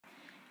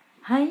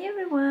Hi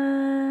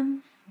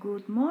everyone,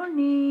 good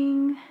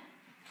morning.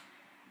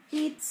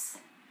 It's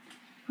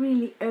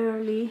really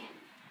early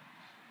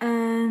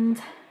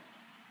and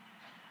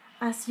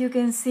as you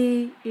can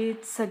see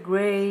it's a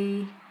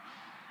gray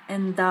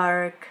and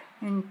dark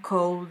and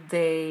cold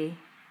day,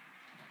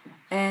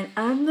 and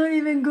I'm not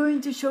even going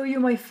to show you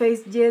my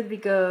face yet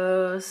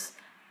because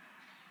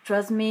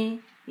trust me,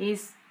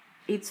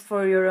 it's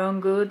for your own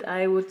good.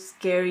 I would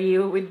scare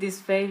you with this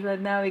face right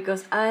now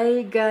because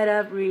I got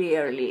up really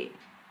early,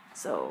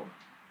 so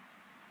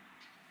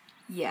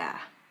yeah.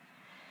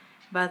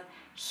 But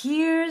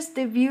here's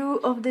the view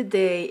of the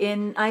day,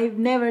 and I've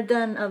never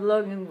done a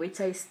vlog in which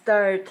I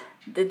start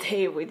the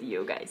day with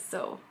you guys,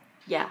 so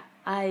yeah,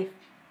 I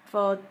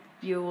thought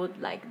you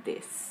would like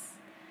this.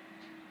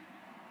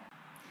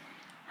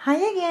 Hi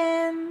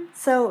again!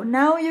 So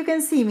now you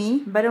can see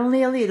me, but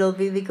only a little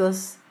bit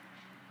because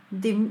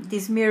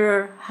this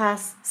mirror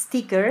has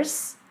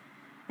stickers,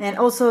 and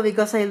also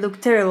because I look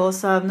terrible,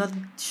 so I'm not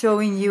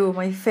showing you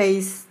my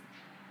face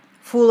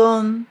full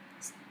on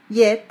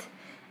yet.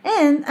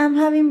 And I'm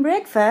having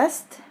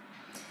breakfast,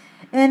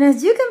 and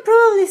as you can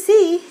probably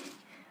see,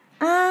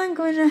 I'm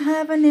gonna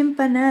have an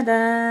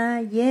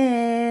empanada.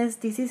 Yes,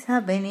 this is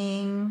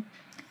happening.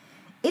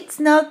 It's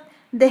not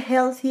the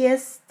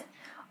healthiest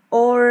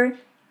or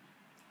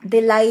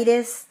the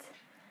lightest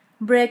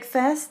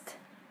breakfast,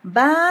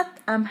 but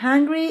I'm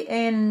hungry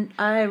and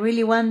I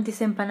really want this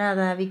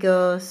empanada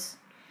because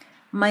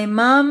my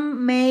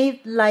mom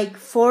made like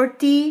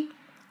 40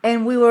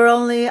 and we were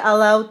only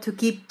allowed to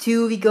keep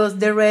 2 because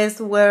the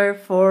rest were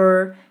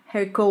for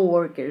her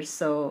co-workers.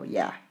 So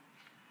yeah,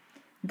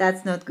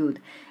 that's not good.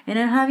 And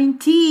I'm having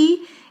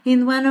tea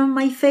in one of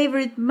my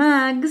favorite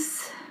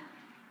mugs,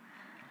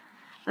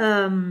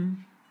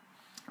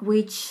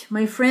 which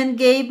my friend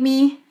gave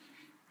me.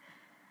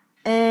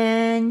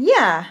 And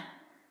yeah,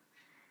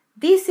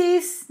 this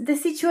is the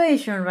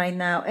situation right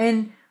now.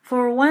 And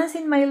for once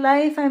in my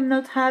life, I'm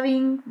not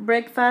having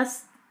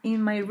breakfast in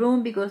my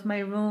room because my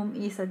room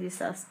is a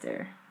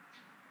disaster.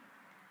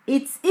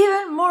 It's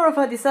even more of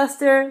a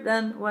disaster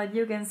than what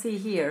you can see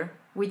here,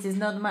 which is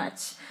not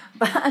much,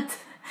 but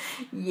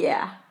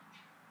yeah.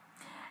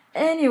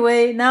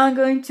 Anyway, now I'm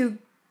going to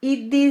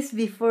eat this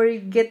before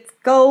it gets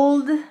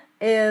cold,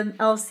 and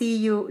I'll see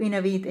you in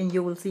a bit and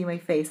you will see my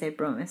face, I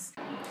promise.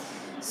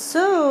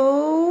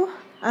 So,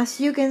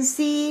 as you can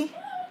see,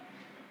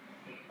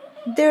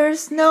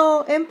 there's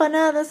no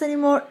empanadas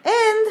anymore,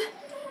 and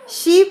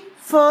she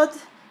thought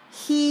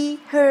he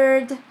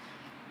heard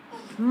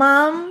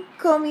Mom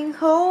coming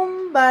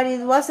home, but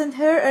it wasn't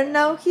her, and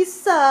now he's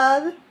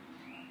sad.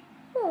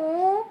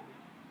 Oh,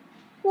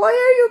 why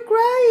are you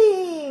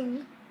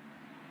crying?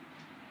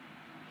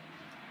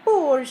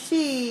 Poor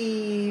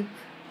sheep.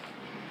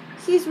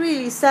 He's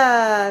really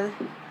sad.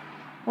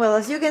 Well,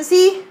 as you can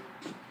see,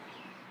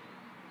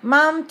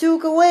 Mom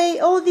took away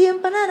all the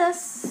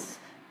empanadas.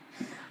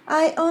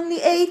 I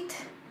only ate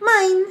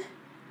mine,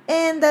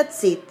 and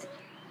that's it.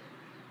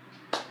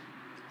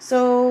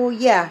 So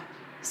yeah,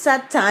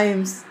 sad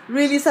times,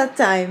 really sad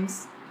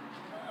times.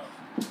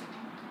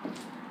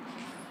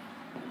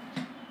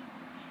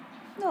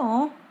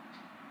 No.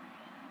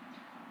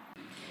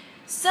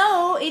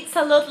 So it's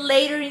a lot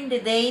later in the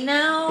day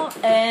now,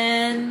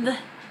 and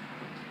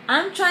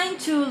I'm trying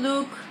to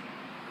look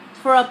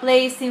for a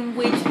place in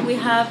which we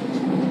have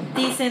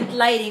decent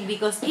lighting,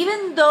 because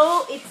even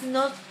though it's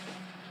not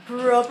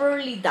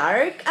properly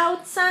dark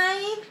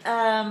outside,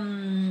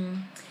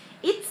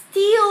 it's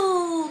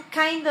still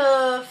kind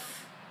of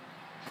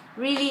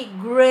really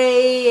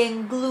gray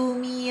and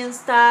gloomy and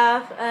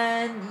stuff,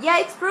 and yeah,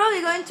 it's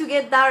probably going to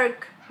get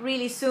dark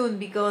really soon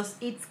because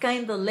it's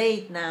kind of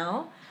late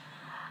now.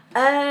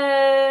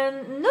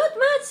 Not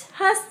much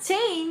has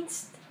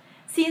changed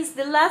since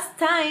the last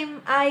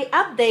time I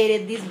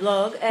updated this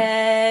vlog.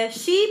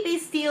 Sheep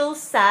is still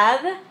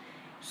sad.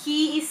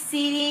 He is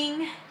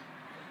sitting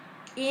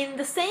in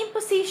the same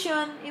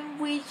position in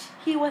which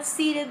he was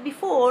seated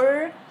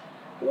before,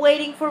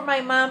 waiting for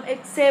my mom,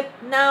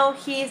 except now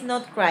he is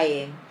not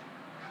crying.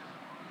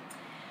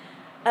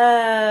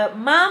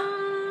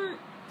 Mom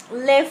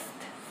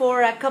left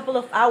for a couple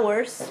of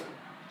hours,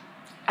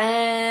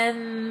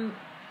 and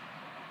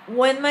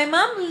when my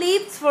mom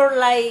leaves for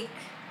like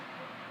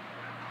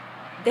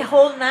the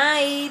whole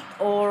night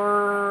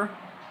or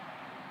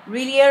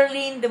really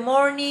early in the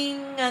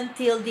morning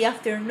until the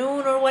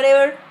afternoon or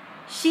whatever,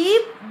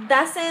 she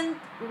doesn't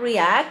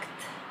react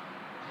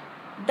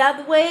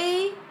that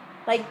way.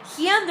 Like,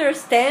 he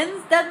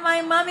understands that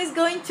my mom is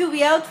going to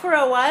be out for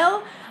a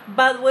while,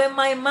 but when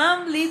my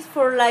mom leaves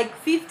for like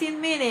 15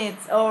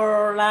 minutes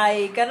or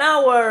like an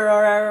hour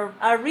or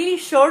a really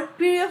short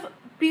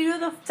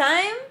period of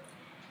time,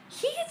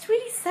 he gets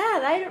really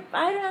sad.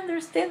 I don't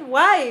understand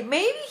why.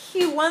 Maybe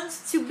he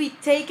wants to be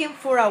taken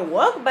for a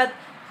walk, but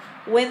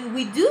when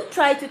we do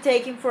try to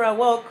take him for a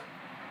walk,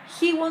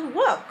 he won't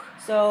walk.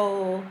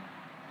 So,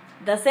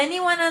 does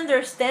anyone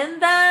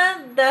understand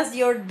that? Does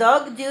your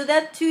dog do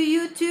that to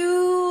you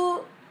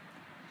too?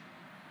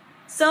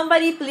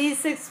 Somebody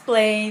please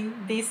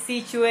explain this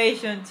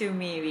situation to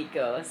me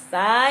because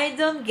I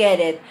don't get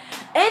it.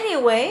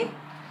 Anyway,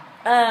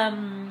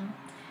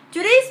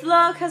 today's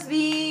vlog has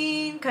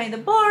been kind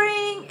of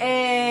boring,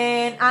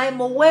 and I'm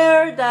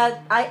aware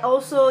that I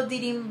also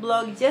didn't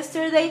vlog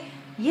yesterday.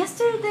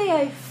 Yesterday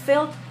I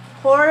felt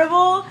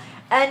horrible,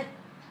 and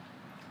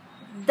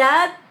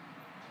that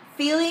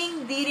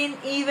feeling didn't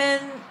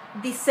even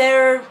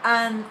deserve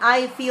an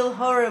I feel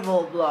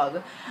horrible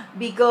vlog,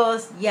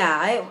 because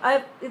yeah,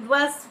 it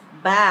was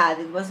bad.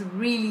 It was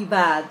really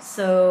bad.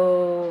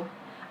 So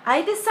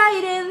I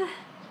decided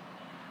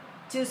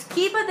to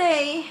skip a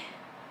day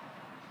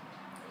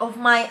of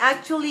my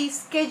actually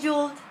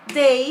scheduled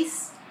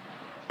days,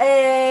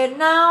 and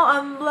now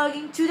I'm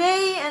vlogging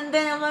today, and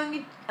then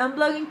I'm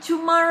vlogging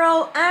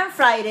tomorrow and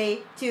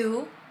Friday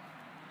too.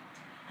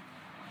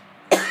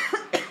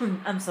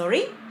 I'm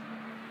sorry,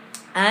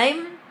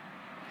 I'm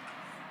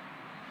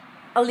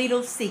a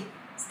little sick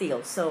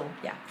still, so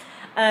yeah.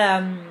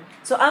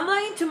 So I'm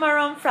vlogging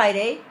tomorrow and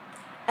Friday,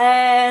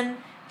 and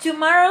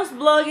tomorrow's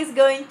vlog is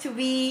going to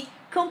be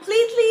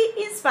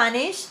completely in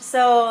Spanish,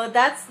 so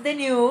that's the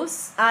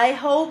news. I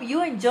hope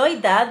you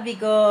enjoyed that,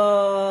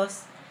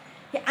 because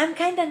yeah, I'm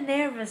kind of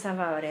nervous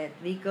about it,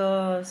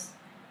 because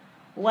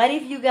what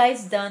if you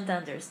guys don't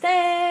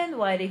understand?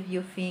 What if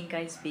you think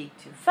I speak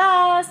too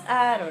fast?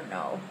 I don't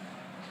know.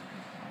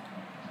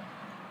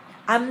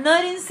 I'm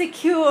not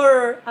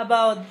insecure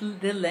about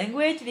the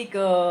language,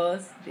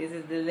 because this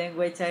is the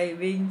language I've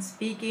been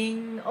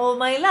speaking all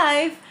my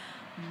life,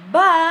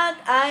 but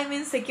I'm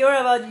insecure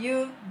about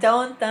you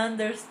not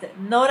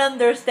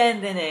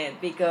understanding it,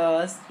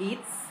 because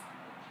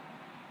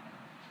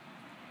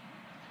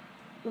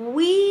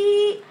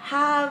we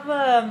have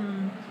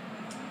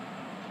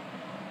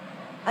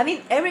I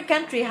mean, every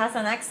country has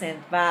an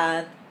accent,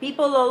 but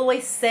people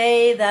always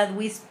say that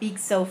we speak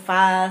so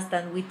fast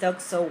and we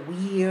talk so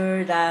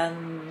weird,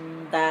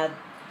 and that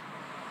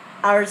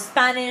our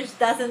Spanish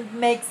doesn't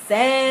make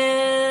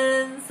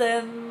sense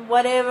and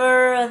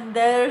whatever. And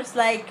there's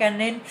like an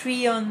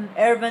entry on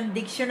Urban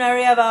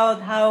Dictionary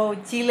about how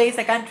Chile is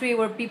a country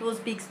where people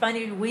speak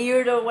Spanish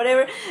weird or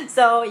whatever.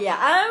 So yeah,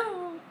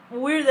 I'm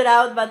weirded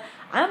out, but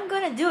I'm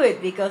gonna do it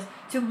because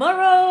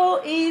tomorrow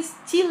is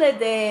Chile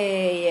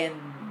Day, and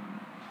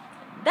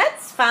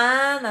that's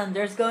fun. And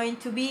there's going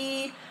to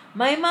be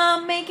my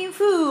mom making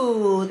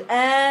food,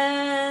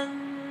 and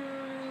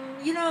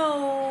you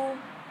know,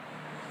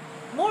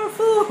 more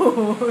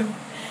food.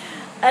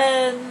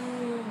 And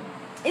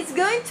it's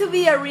going to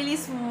be a really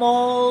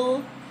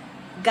small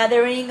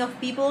gathering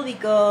of people,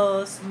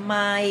 because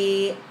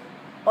my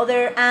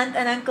other aunt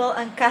and uncle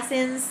and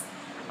cousins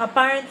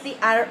apparently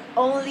are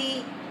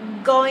only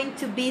going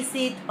to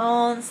visit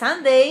on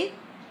Sunday.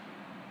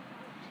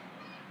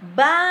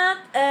 But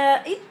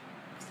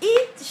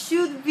it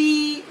should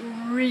be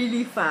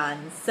really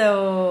fun.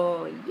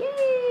 So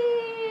yay!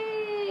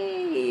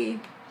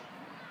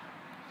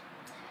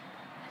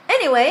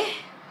 Anyway,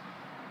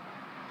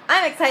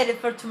 I'm excited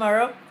for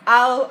tomorrow.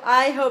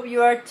 I hope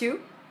you are too.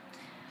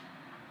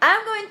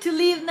 I'm going to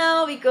leave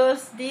now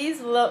because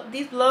this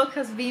vlog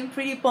has been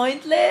pretty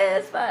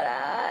pointless, but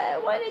I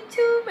wanted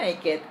to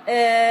make it.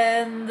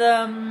 And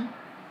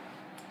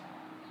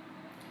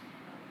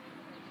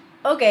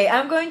okay,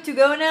 I'm going to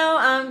go now.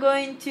 I'm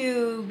going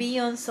to be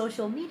on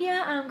social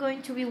media. I'm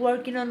going to be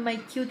working on my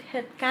cute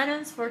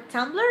headcanons for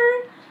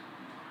Tumblr.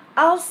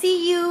 I'll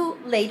see you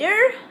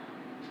later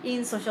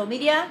in social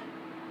media,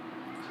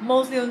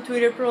 mostly on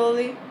Twitter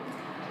probably.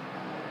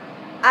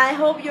 I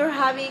hope you're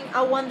having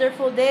a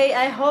wonderful day.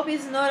 I hope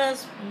it's not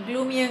as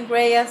gloomy and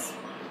gray as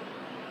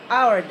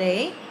our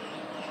day.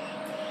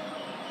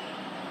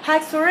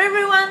 Hugs for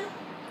everyone.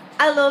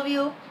 I love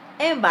you,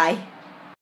 and bye.